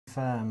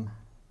confirm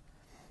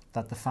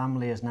that the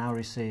family has now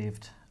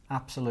received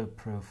absolute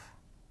proof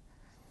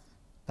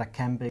that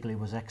Ken Bigley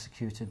was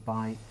executed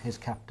by his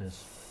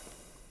captors.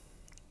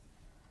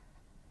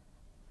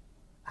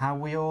 How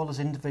we all as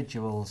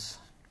individuals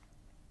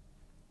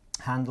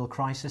handle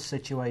crisis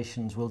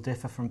situations will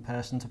differ from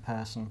person to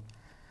person,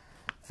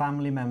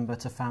 family member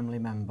to family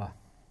member.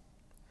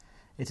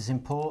 It is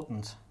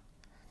important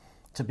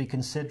to be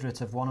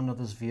considerate of one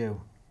another's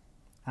view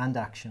and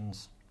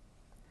actions.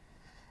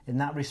 In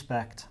that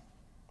respect,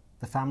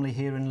 the family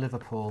here in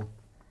Liverpool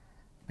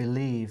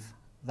believe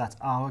that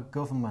our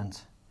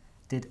government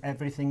did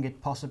everything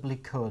it possibly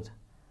could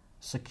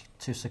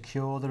to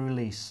secure the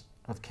release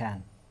of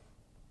Ken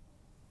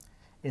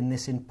in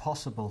this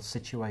impossible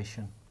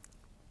situation.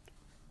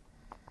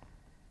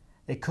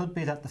 It could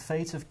be that the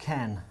fate of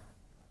Ken,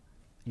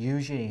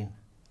 Eugene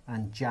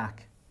and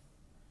Jack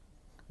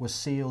was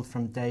sealed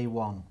from day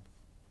one.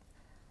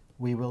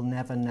 We will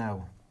never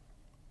know.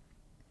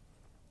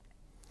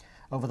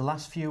 Over the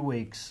last few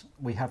weeks,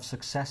 we have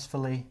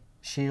successfully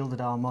shielded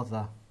our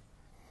mother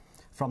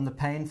from the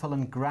painful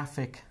and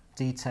graphic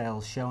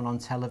details shown on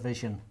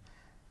television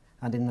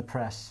and in the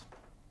press.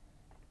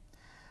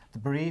 The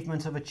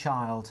bereavement of a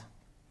child,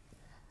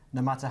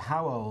 no matter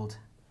how old,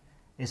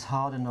 is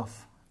hard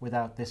enough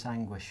without this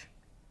anguish.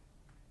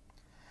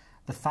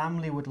 The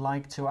family would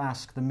like to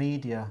ask the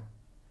media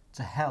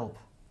to help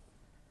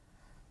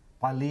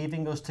by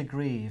leaving us to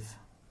grieve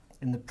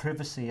in the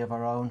privacy of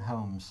our own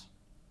homes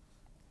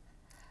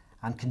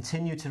and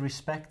continue to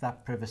respect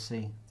that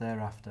privacy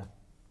thereafter.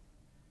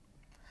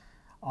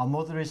 Our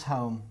mother is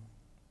home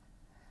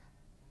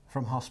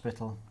from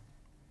hospital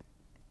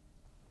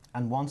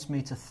and wants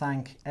me to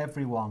thank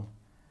everyone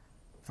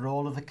for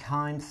all of the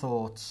kind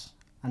thoughts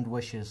and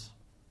wishes,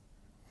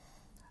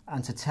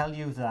 and to tell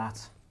you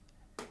that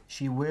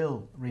she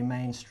will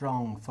remain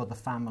strong for the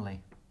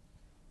family.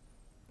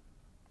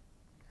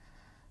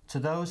 To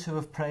those who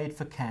have prayed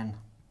for Ken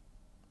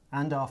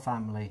and our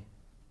family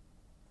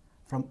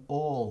from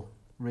all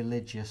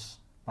religious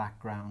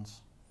backgrounds,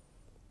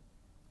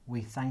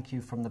 we thank you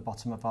from the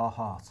bottom of our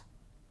heart.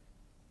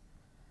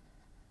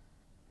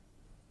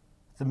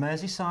 The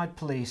Merseyside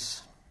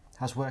Police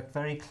has worked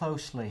very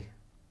closely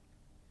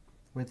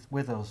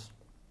with us,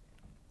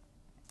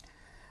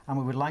 and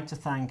we would like to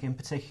thank in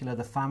particular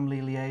the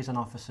family liaison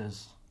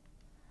officers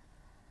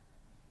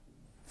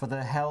for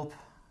their help,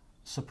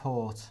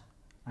 support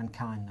and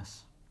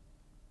kindness.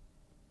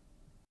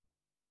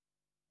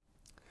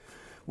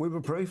 We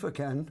will pray for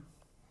Ken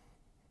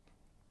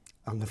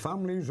and the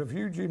families of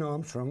Eugene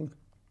Armstrong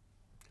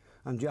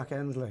and Jack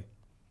Ensley.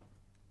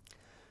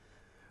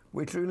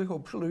 We truly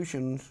hope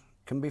solutions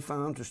can be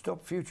found to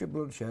stop future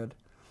bloodshed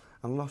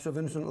and loss of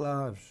innocent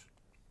lives.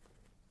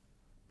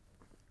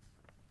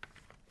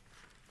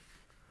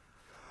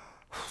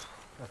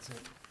 That's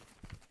it.